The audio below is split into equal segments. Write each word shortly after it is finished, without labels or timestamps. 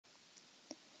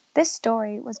This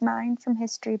story was mined from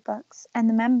history books and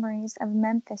the memories of a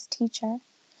Memphis teacher.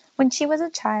 When she was a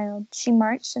child, she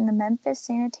marched in the Memphis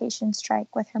sanitation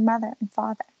strike with her mother and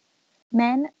father.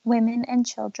 Men, women, and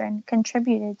children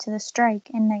contributed to the strike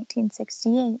in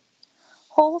 1968.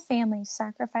 Whole families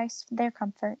sacrificed their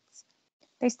comforts.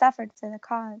 They suffered for the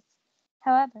cause.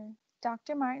 However,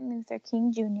 Dr. Martin Luther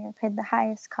King Jr. paid the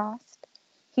highest cost.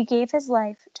 He gave his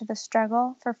life to the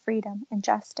struggle for freedom and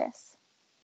justice.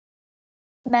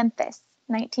 Memphis,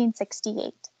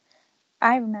 1968.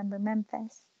 I remember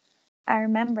Memphis. I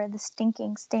remember the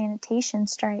stinking sanitation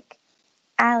strike.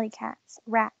 Alley cats,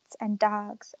 rats, and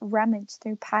dogs rummaged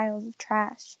through piles of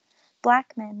trash.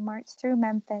 Black men marched through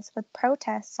Memphis with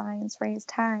protest signs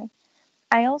raised high.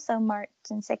 I also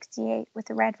marched in '68 with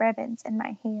red ribbons in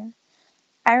my hair.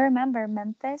 I remember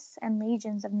Memphis and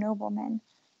legions of noblemen.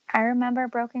 I remember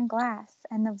broken glass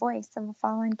and the voice of a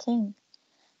fallen king.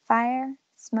 Fire,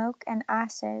 smoke, and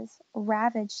ashes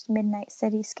ravaged midnight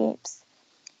cityscapes.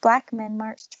 Black men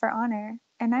marched for honor,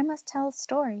 and I must tell a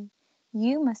story.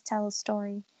 You must tell a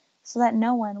story, so that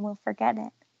no one will forget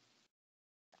it.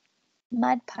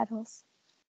 Mud puddles.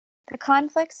 The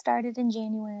conflict started in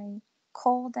January,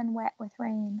 cold and wet with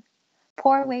rain.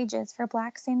 Poor wages for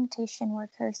black sanitation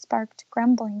workers sparked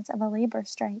grumblings of a labor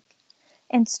strike.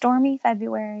 In stormy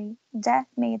February, death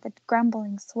made the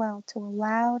grumblings swell to a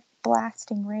loud,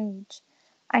 blasting rage.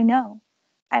 I know.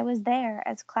 I was there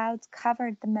as clouds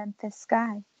covered the Memphis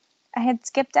sky. I had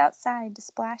skipped outside to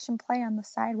splash and play on the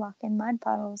sidewalk in mud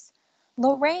puddles.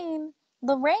 Lorraine!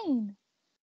 Lorraine!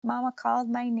 Mama called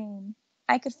my name.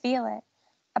 I could feel it.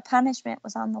 A punishment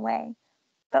was on the way.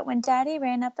 But when Daddy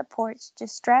ran up the porch,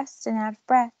 distressed and out of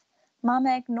breath,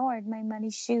 Mama ignored my muddy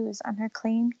shoes on her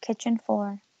clean kitchen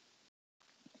floor.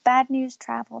 Bad news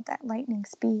traveled at lightning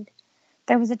speed.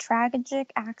 There was a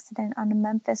tragic accident on a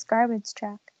Memphis garbage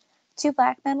truck. 2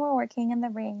 black men were working in the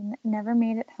rain that never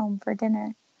made it home for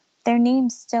dinner. Their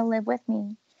names still live with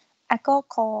me. Echo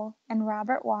Cole and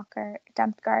Robert Walker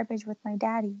dumped garbage with my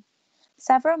daddy.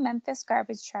 Several Memphis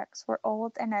garbage trucks were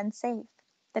old and unsafe.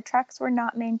 The trucks were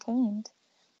not maintained.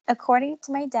 According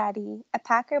to my daddy, a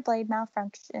packer blade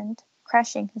malfunctioned,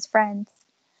 crushing his friends.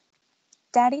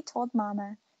 Daddy told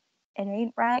Mama, "It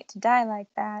ain't right to die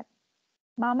like that."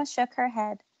 Mama shook her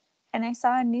head, and I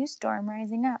saw a new storm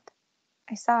rising up.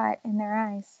 I saw it in their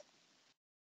eyes.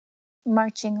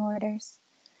 Marching orders.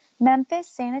 Memphis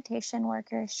sanitation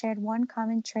workers shared one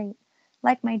common trait.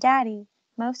 Like my daddy,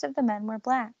 most of the men were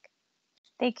black.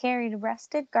 They carried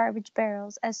rusted garbage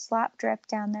barrels as slop dripped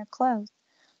down their clothes.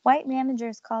 White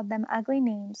managers called them ugly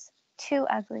names, too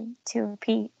ugly to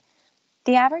repeat.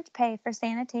 The average pay for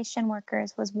sanitation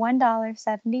workers was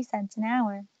 $1.70 an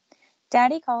hour.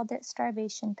 Daddy called it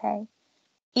starvation pay.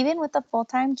 Even with a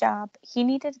full-time job, he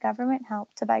needed government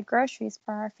help to buy groceries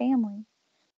for our family.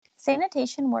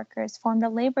 Sanitation workers formed a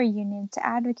labor union to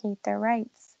advocate their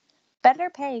rights. Better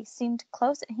pay seemed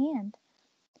close at hand.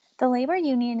 The labor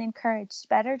union encouraged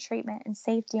better treatment and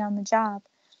safety on the job,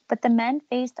 but the men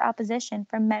faced opposition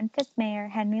from Memphis Mayor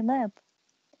Henry Loeb.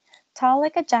 Tall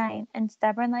like a giant and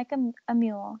stubborn like a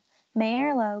mule,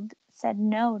 Mayor Loeb said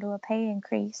no to a pay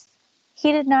increase.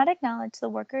 He did not acknowledge the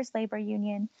Workers' Labor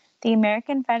Union, the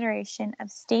American Federation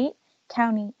of State,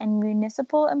 County, and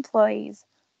Municipal Employees,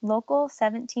 Local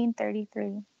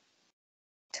 1733.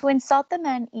 To insult the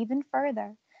men even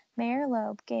further, Mayor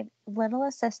Loeb gave little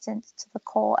assistance to the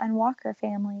Cole and Walker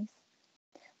families.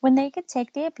 When they could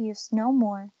take the abuse no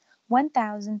more,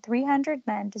 1,300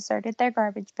 men deserted their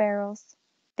garbage barrels.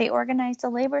 They organized a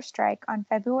labor strike on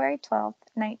February 12,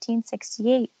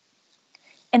 1968.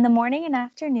 In the morning and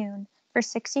afternoon, for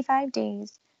 65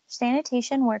 days,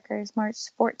 sanitation workers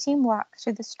marched 14 blocks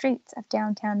through the streets of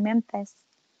downtown Memphis.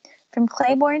 From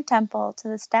Claiborne Temple to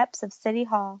the steps of City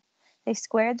Hall, they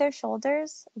squared their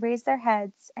shoulders, raised their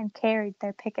heads, and carried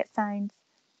their picket signs.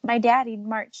 My daddy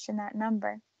marched in that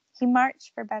number. He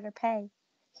marched for better pay.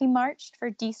 He marched for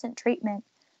decent treatment.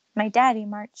 My daddy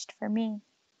marched for me.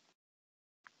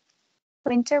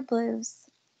 Winter blues.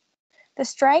 The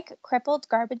strike crippled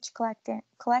garbage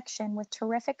collection with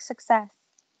terrific success.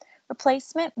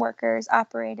 Replacement workers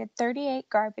operated 38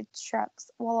 garbage trucks,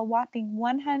 while a whopping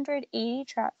 180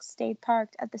 trucks stayed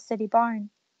parked at the city barn.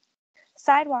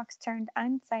 Sidewalks turned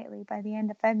unsightly by the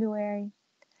end of February.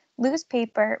 Loose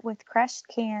paper with crushed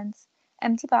cans,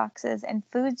 empty boxes, and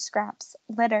food scraps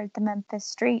littered the Memphis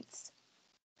streets.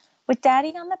 With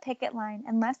Daddy on the picket line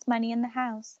and less money in the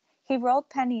house, he rolled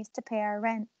pennies to pay our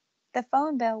rent. The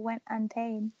phone bill went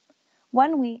unpaid.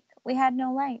 One week, we had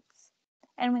no lights.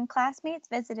 And when classmates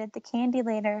visited the candy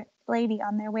lady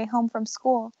on their way home from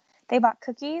school, they bought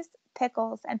cookies,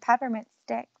 pickles, and peppermint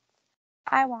sticks.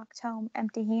 I walked home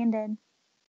empty-handed.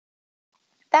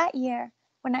 That year,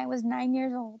 when I was 9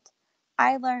 years old,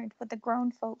 I learned what the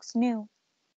grown folks knew.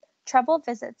 Trouble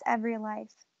visits every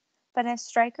life. But as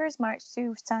strikers marched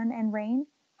through sun and rain,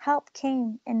 help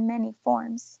came in many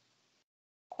forms.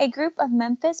 A group of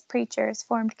Memphis preachers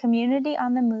formed Community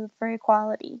on the Move for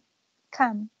Equality.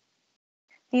 Come.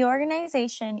 The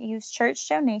organization used church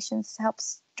donations to help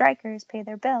strikers pay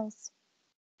their bills.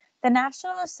 The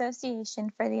National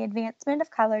Association for the Advancement of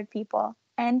Colored People,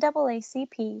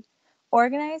 NAACP,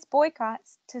 organized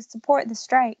boycotts to support the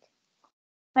strike.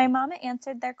 My mama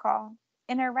answered their call.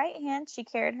 In her right hand, she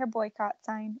carried her boycott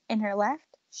sign. In her left,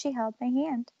 she held my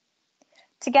hand.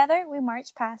 Together, we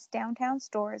marched past downtown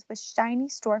stores with shiny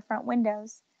storefront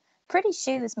windows. Pretty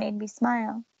shoes made me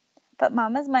smile. But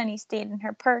Mama's money stayed in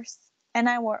her purse, and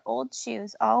I wore old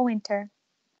shoes all winter.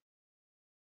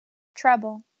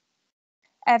 Trouble.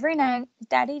 Every night,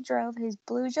 Daddy drove his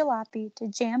blue jalopy to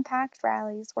jam-packed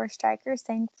rallies where strikers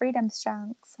sang freedom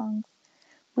songs.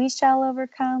 We shall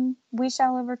overcome, we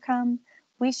shall overcome,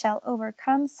 we shall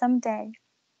overcome someday.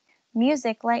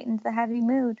 Music lightened the heavy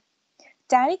mood.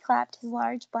 Daddy clapped his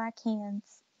large black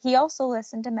hands. He also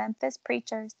listened to Memphis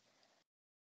preachers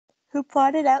who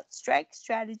plotted out strike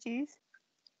strategies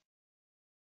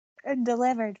and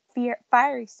delivered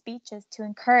fiery speeches to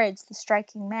encourage the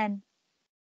striking men.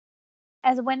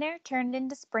 As winter turned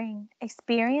into spring,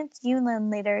 experienced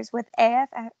union leaders with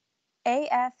AFSCME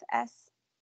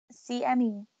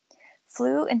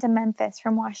flew into Memphis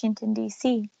from Washington,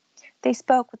 D.C. They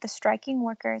spoke with the striking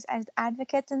workers as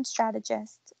advocates and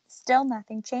strategists. Still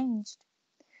nothing changed.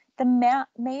 The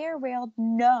mayor railed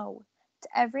no to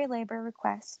every labor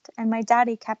request, and my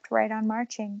daddy kept right on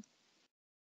marching.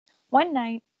 One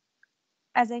night,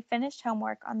 as I finished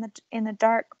homework in the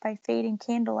dark by fading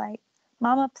candlelight,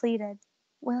 Mama pleaded,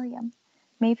 William,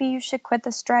 maybe you should quit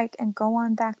the strike and go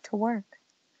on back to work.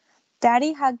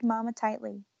 Daddy hugged Mama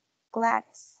tightly.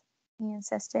 Gladys, he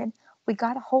insisted, we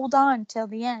gotta hold on till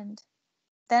the end.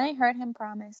 Then I heard him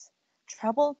promise,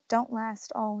 trouble don't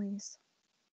last always.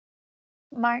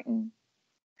 Martin.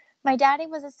 My daddy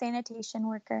was a sanitation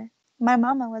worker. My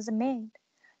mama was a maid.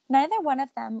 Neither one of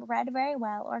them read very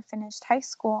well or finished high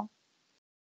school.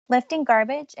 Lifting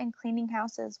garbage and cleaning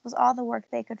houses was all the work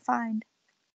they could find.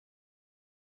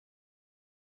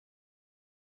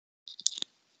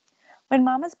 When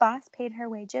Mama's boss paid her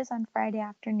wages on Friday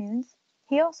afternoons,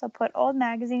 he also put old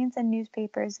magazines and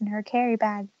newspapers in her carry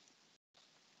bag.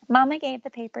 Mama gave the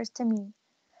papers to me.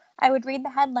 I would read the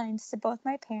headlines to both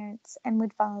my parents and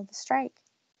would follow the strike.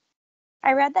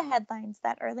 I read the headlines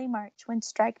that early March when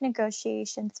strike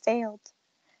negotiations failed.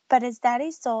 But as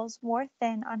Daddy's soles wore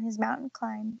thin on his mountain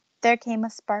climb, there came a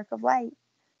spark of light.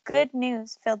 Good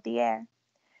news filled the air.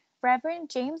 Reverend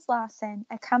James Lawson,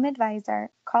 a cum advisor,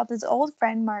 called his old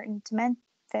friend Martin to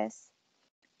Memphis.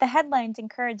 The headlines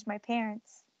encouraged my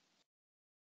parents.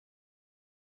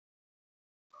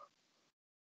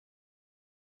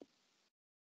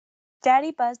 Daddy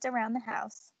buzzed around the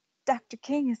house. Dr.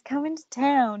 King is coming to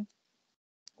town.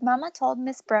 Mama told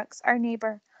Miss Brooks, our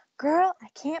neighbor, Girl, I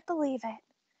can't believe it.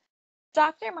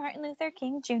 Dr. Martin Luther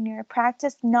King Jr.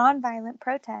 practiced nonviolent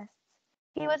protests.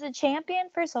 He was a champion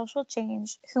for social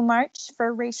change who marched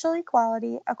for racial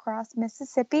equality across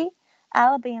Mississippi,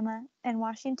 Alabama, and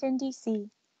Washington, D.C.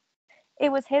 It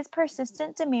was his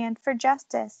persistent demand for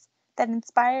justice that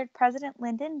inspired President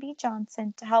Lyndon B.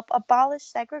 Johnson to help abolish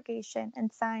segregation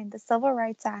and sign the Civil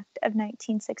Rights Act of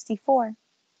 1964.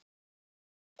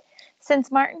 Since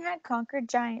Martin had conquered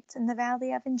giants in the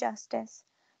Valley of Injustice,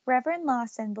 Reverend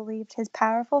Lawson believed his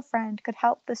powerful friend could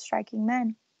help the striking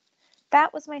men.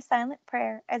 That was my silent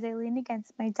prayer as I leaned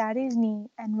against my daddy's knee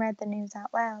and read the news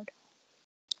out loud.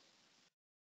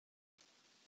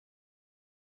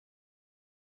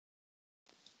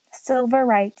 Civil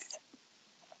rights.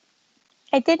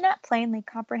 I did not plainly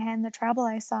comprehend the trouble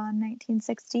I saw in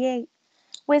 1968.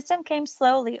 Wisdom came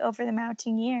slowly over the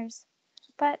mounting years.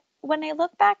 But when I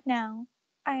look back now,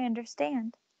 I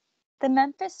understand. The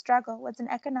Memphis struggle was an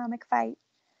economic fight.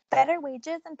 Better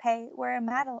wages and pay were a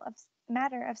matter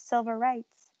of civil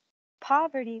rights.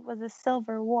 Poverty was a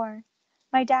civil war.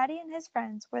 My daddy and his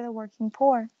friends were the working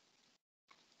poor.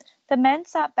 The men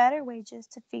sought better wages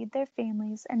to feed their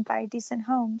families and buy decent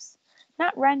homes,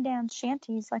 not run-down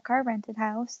shanties like our rented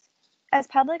house. As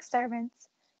public servants,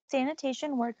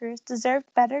 sanitation workers deserved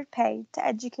better pay to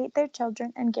educate their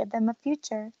children and give them a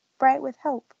future, bright with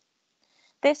hope.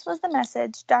 This was the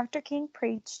message Dr. King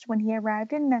preached when he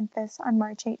arrived in Memphis on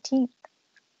March 18th.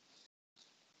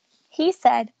 He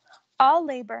said, all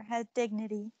labor has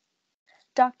dignity.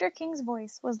 Dr. King's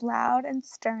voice was loud and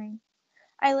stirring.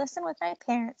 I listened with my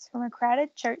parents from a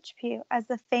crowded church pew as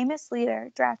the famous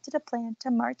leader drafted a plan to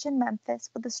march in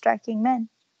Memphis with the striking men.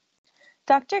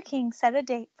 Dr. King set a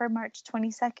date for March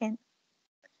 22nd.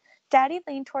 Daddy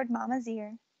leaned toward Mama's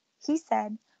ear. He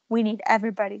said, "We need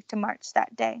everybody to march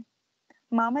that day."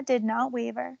 Mama did not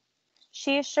waver.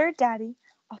 She assured Daddy,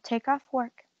 "I'll take off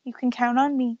work. You can count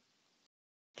on me."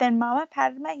 Then Mama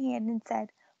patted my hand and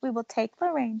said, "We will take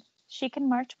Lorraine. She can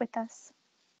march with us."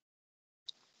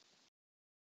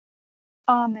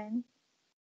 Almond.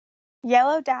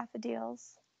 Yellow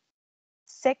daffodils.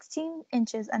 16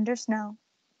 inches under snow.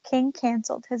 King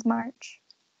canceled his march.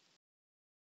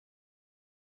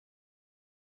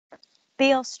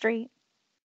 Beale Street.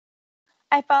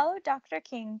 I followed Dr.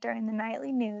 King during the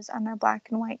nightly news on our black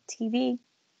and white TV.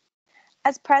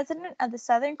 As president of the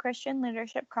Southern Christian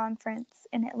Leadership Conference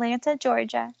in Atlanta,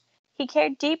 Georgia, he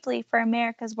cared deeply for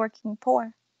America's working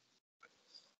poor.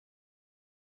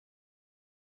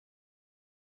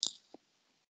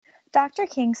 Dr.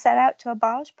 King set out to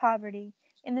abolish poverty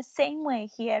in the same way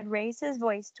he had raised his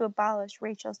voice to abolish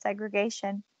racial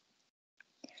segregation.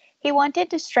 He wanted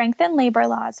to strengthen labor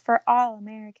laws for all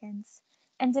Americans,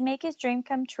 and to make his dream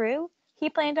come true, he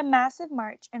planned a massive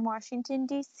march in Washington,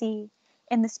 D.C.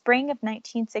 in the spring of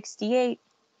 1968.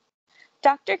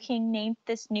 Dr. King named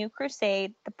this new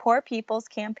crusade the Poor People's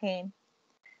Campaign.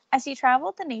 As he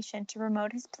traveled the nation to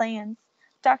promote his plans,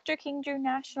 Dr. King drew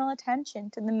national attention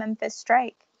to the Memphis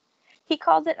strike. He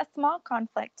called it a small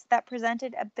conflict that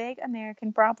presented a big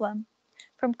American problem.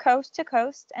 From coast to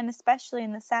coast, and especially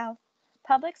in the South,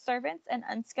 public servants and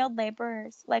unskilled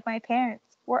laborers, like my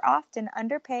parents, were often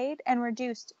underpaid and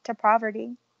reduced to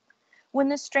poverty. When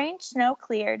the strange snow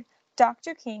cleared,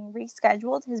 Dr. King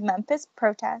rescheduled his Memphis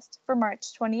protest for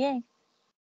March 28th.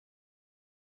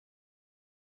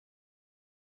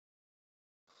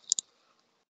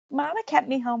 Mama kept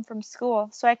me home from school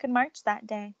so I could march that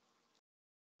day.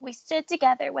 We stood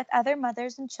together with other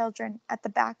mothers and children at the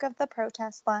back of the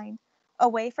protest line,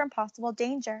 away from possible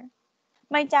danger.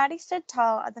 My daddy stood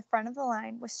tall at the front of the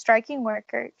line with striking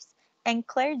workers and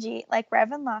clergy like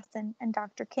Reverend Lawson and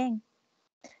Dr. King.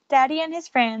 Daddy and his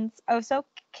friends also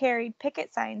carried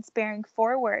picket signs bearing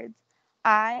 4 words,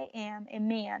 "I am a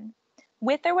man."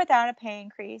 With or without a pay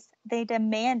increase, they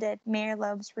demanded Mayor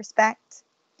Loeb's respect.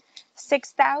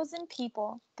 6,000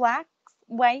 people, blacks,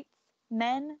 whites,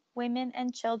 men, women,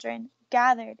 and children,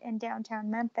 gathered in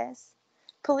downtown Memphis.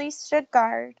 Police stood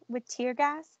guard with tear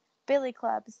gas, billy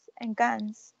clubs, and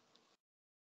guns.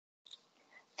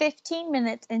 15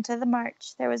 minutes into the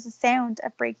march, there was a sound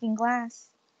of breaking glass.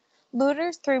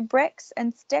 Looters threw bricks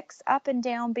and sticks up and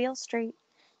down Beale Street.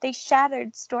 They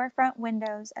shattered storefront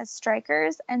windows as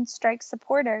strikers and strike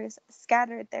supporters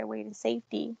scattered their way to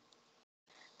safety.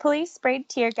 Police sprayed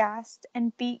tear gas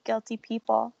and beat guilty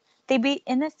people. They beat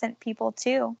innocent people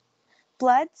too.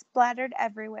 Blood splattered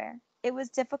everywhere. It was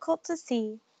difficult to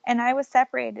see, and I was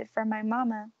separated from my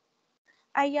mama.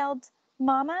 I yelled,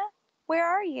 "Mama, where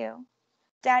are you?"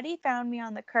 Daddy found me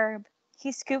on the curb.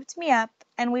 He scooped me up,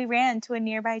 and we ran to a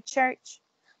nearby church.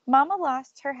 Mama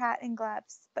lost her hat and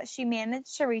gloves, but she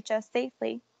managed to reach us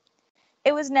safely.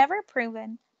 It was never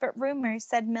proven, but rumors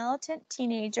said militant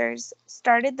teenagers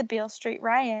started the Beale Street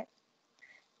riot.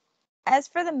 As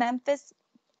for the Memphis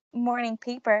morning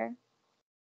paper,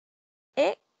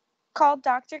 it called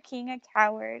Dr. King a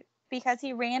coward because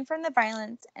he ran from the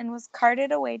violence and was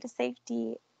carted away to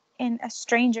safety in a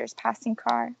stranger's passing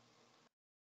car.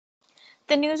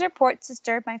 The news reports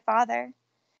disturbed my father.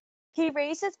 He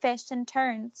raised his fist and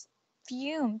turned,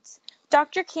 fumed.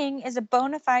 "Dr. King is a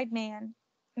bona fide man."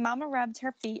 Mama rubbed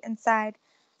her feet and sighed.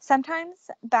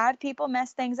 "Sometimes bad people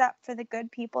mess things up for the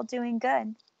good people doing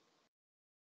good."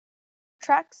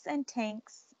 Trucks and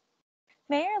tanks.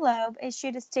 Mayor Loeb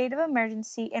issued a state of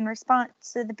emergency in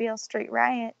response to the Beale Street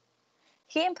riot.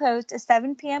 He imposed a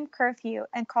 7 p.m. curfew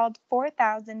and called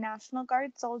 4,000 National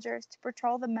Guard soldiers to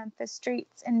patrol the Memphis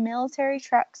streets in military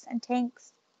trucks and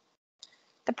tanks.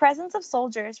 The presence of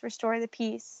soldiers restored the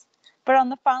peace, but on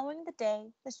the following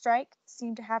day, the strike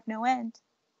seemed to have no end.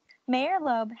 Mayor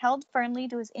Loeb held firmly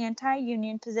to his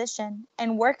anti-union position,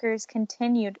 and workers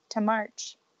continued to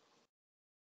march.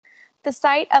 The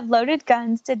sight of loaded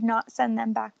guns did not send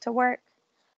them back to work.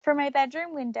 From my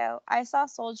bedroom window, I saw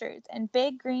soldiers in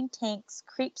big green tanks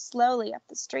creep slowly up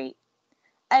the street.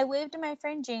 I waved to my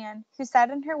friend Jan, who sat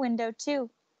in her window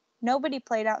too. Nobody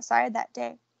played outside that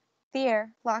day.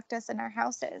 Fear locked us in our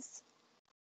houses.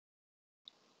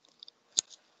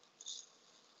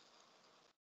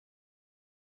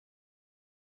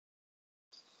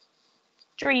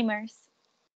 Dreamers.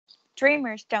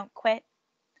 Dreamers don't quit.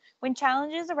 When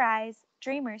challenges arise,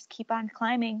 dreamers keep on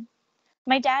climbing.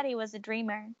 My daddy was a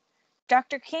dreamer.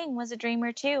 Dr. King was a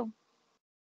dreamer too.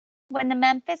 When the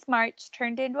Memphis march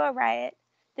turned into a riot,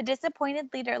 the disappointed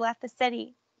leader left the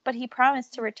city, but he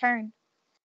promised to return.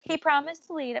 He promised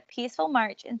to lead a peaceful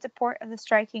march in support of the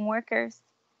striking workers.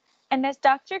 And as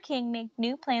Dr. King made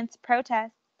new plans to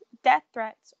protest, death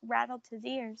threats rattled his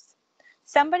ears.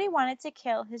 Somebody wanted to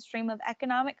kill his dream of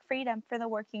economic freedom for the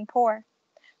working poor.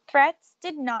 Threats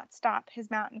did not stop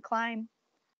his mountain climb.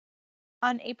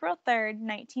 On April 3,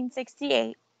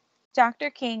 1968, Dr.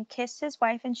 King kissed his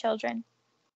wife and children.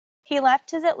 He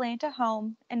left his Atlanta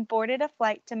home and boarded a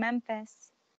flight to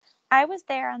Memphis. I was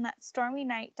there on that stormy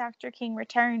night Dr. King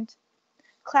returned.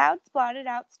 Clouds blotted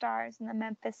out stars in the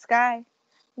Memphis sky.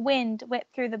 Wind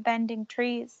whipped through the bending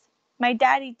trees. My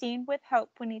daddy beamed with hope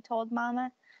when he told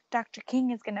Mama, Dr. King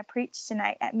is going to preach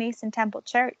tonight at Mason Temple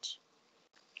Church.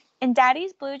 In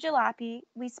Daddy's blue jalopy,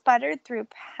 we sputtered through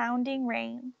pounding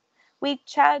rain. We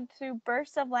chugged through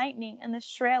bursts of lightning and the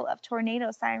shrill of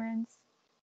tornado sirens.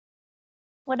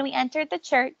 When we entered the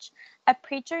church, a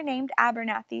preacher named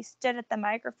Abernathy stood at the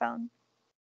microphone.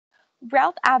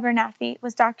 Ralph Abernathy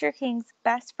was Dr. King's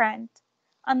best friend.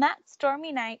 On that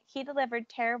stormy night, he delivered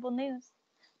terrible news.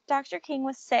 Dr. King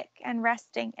was sick and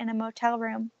resting in a motel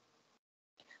room.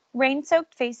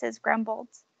 Rain-soaked faces grumbled.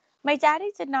 My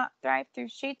daddy did not drive through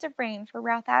streets of rain for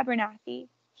Ralph Abernathy.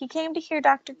 He came to hear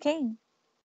Dr. King.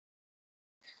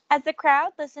 As the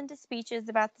crowd listened to speeches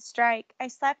about the strike, I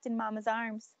slept in Mama's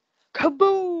arms.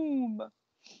 Kaboom!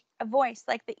 A voice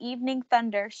like the evening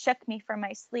thunder shook me from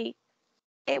my sleep.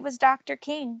 It was Dr.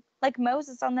 King, like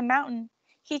Moses on the mountain.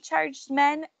 He charged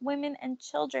men, women, and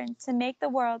children to make the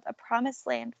world a promised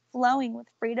land flowing with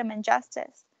freedom and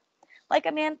justice. Like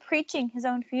a man preaching his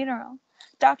own funeral,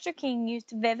 Dr. King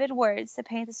used vivid words to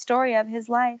paint the story of his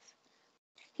life.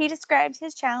 He described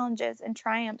his challenges and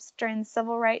triumphs during the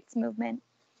civil rights movement,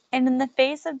 and in the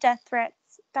face of death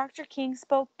threats, Dr. King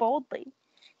spoke boldly.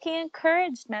 He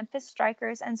encouraged Memphis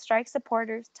strikers and strike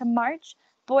supporters to march,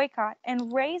 boycott,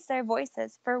 and raise their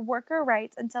voices for worker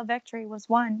rights until victory was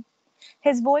won.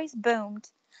 His voice boomed.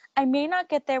 I may not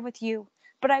get there with you,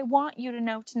 but I want you to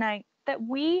know tonight that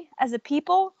we, as a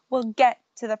people, will get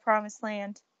to the promised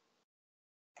land.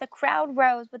 The crowd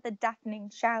rose with a deafening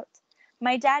shout.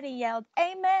 My daddy yelled,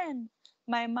 Amen!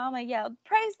 My mama yelled,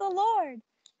 Praise the Lord!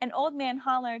 An old man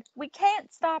hollered, We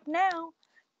can't stop now!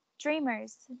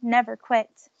 Dreamers never quit.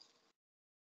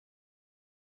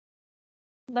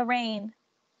 Lorraine.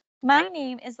 My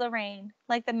name is Lorraine,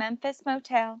 like the Memphis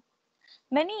motel.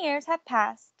 Many years have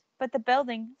passed, but the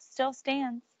building still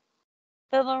stands.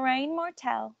 The Lorraine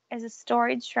Motel is a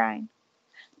storied shrine.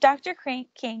 Dr.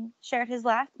 King shared his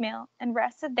last meal and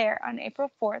rested there on April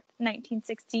 4,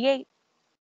 1968.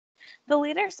 The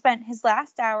leader spent his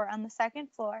last hour on the second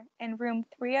floor in room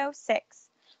 306,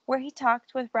 where he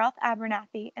talked with Ralph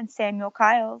Abernathy and Samuel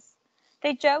Kiles.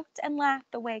 They joked and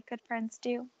laughed the way good friends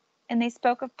do, and they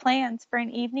spoke of plans for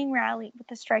an evening rally with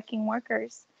the striking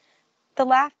workers. The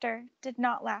laughter did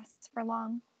not last for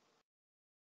long.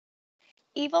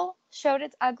 Evil showed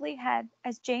its ugly head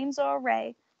as James Earl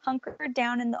Ray hunkered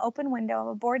down in the open window of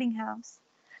a boarding house.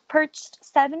 Perched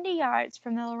 70 yards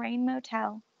from the Lorraine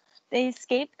Motel, the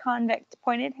escaped convict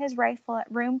pointed his rifle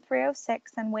at room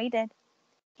 306 and waited.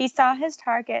 He saw his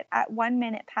target at 1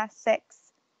 minute past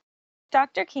 6.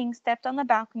 Dr. King stepped on the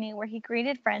balcony where he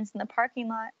greeted friends in the parking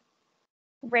lot.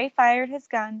 Ray fired his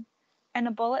gun, and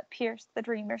a bullet pierced the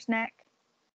dreamer's neck.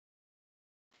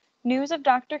 News of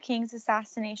Dr. King's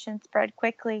assassination spread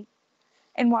quickly.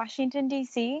 In Washington,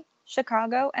 D.C.,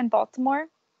 Chicago, and Baltimore,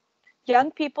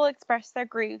 young people expressed their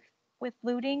grief with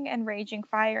looting and raging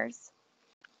fires.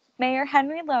 Mayor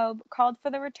Henry Loeb called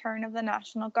for the return of the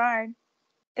National Guard.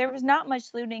 There was not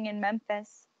much looting in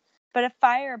Memphis, but a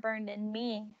fire burned in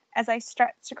me as I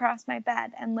stretched across my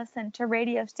bed and listened to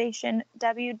radio station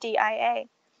WDIA.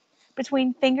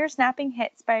 Between finger-snapping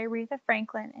hits by Aretha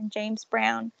Franklin and James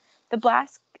Brown, the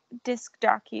blast disc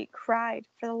jockey cried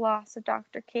for the loss of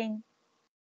Dr. King.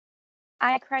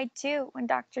 I cried too when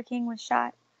Dr. King was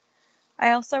shot.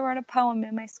 I also wrote a poem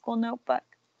in my school notebook.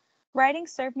 Writing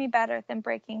served me better than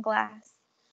breaking glass,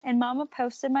 and Mama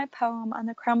posted my poem on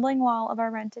the crumbling wall of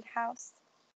our rented house.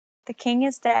 The King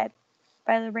is Dead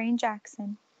by Lorraine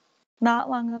Jackson. Not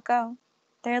long ago,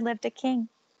 there lived a king.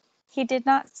 He did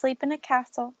not sleep in a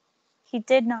castle. He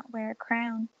did not wear a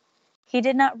crown. He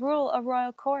did not rule a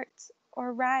royal court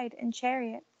or ride in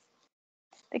chariots.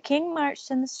 The king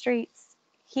marched in the streets.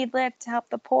 He lived to help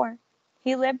the poor.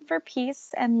 He lived for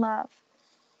peace and love.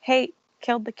 Hate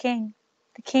killed the king.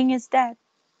 The king is dead.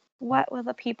 What will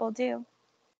the people do?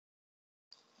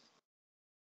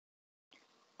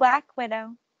 Black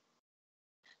Widow.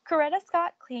 Coretta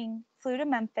Scott King flew to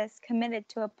Memphis committed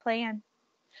to a plan.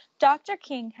 Dr.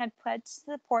 King had pledged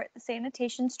to support the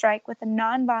sanitation strike with a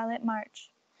nonviolent march.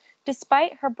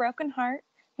 Despite her broken heart,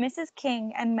 Mrs.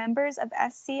 King and members of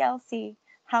SCLC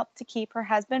helped to keep her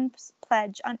husband's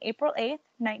pledge on April 8,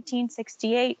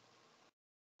 1968.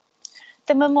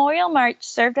 The Memorial March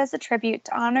served as a tribute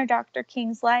to honor Dr.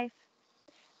 King's life.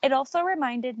 It also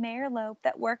reminded Mayor Loeb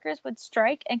that workers would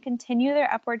strike and continue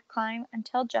their upward climb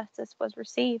until justice was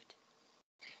received.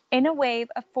 In a wave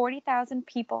of 40,000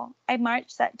 people, I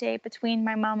marched that day between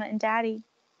my mama and daddy.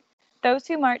 Those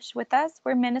who marched with us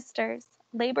were ministers,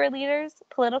 labor leaders,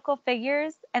 political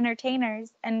figures,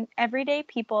 entertainers, and everyday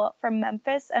people from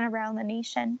Memphis and around the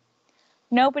nation.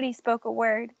 Nobody spoke a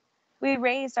word. We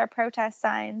raised our protest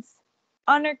signs.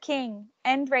 Honor King,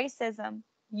 end racism,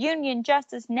 union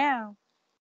justice now.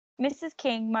 Mrs.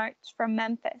 King marched from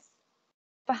Memphis.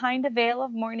 Behind a veil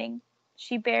of mourning,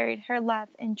 she buried her love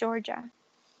in Georgia.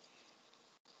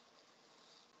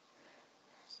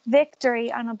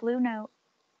 Victory on a blue note.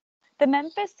 The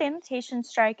Memphis sanitation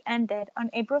strike ended on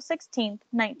April 16,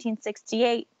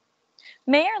 1968.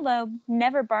 Mayor Loeb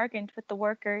never bargained with the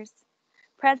workers.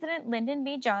 President Lyndon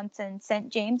B. Johnson sent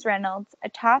James Reynolds, a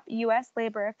top U.S.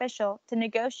 labor official, to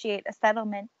negotiate a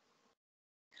settlement.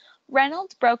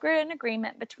 Reynolds brokered an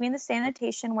agreement between the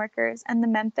sanitation workers and the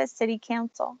Memphis City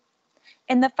Council.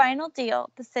 In the final deal,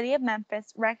 the city of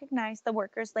Memphis recognized the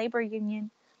workers' labor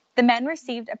union. The men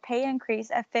received a pay increase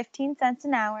of 15 cents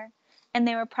an hour, and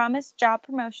they were promised job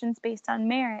promotions based on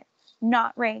merit,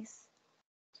 not race.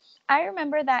 I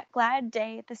remember that glad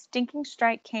day the stinking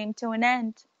strike came to an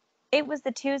end. It was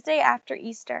the Tuesday after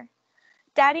Easter.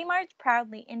 Daddy marched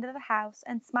proudly into the house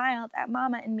and smiled at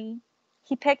Mama and me.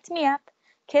 He picked me up,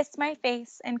 kissed my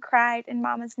face, and cried in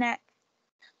Mama's neck.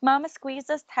 Mama squeezed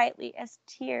us tightly as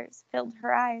tears filled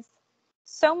her eyes.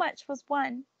 So much was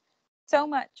won. So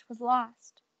much was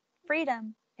lost.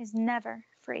 Freedom is never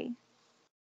free.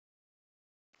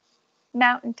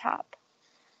 Mountaintop.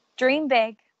 Dream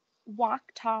big. Walk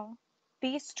tall.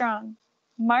 Be strong.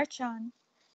 March on.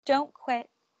 Don't quit.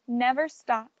 Never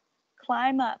stop.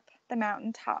 Climb up the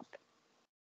mountaintop.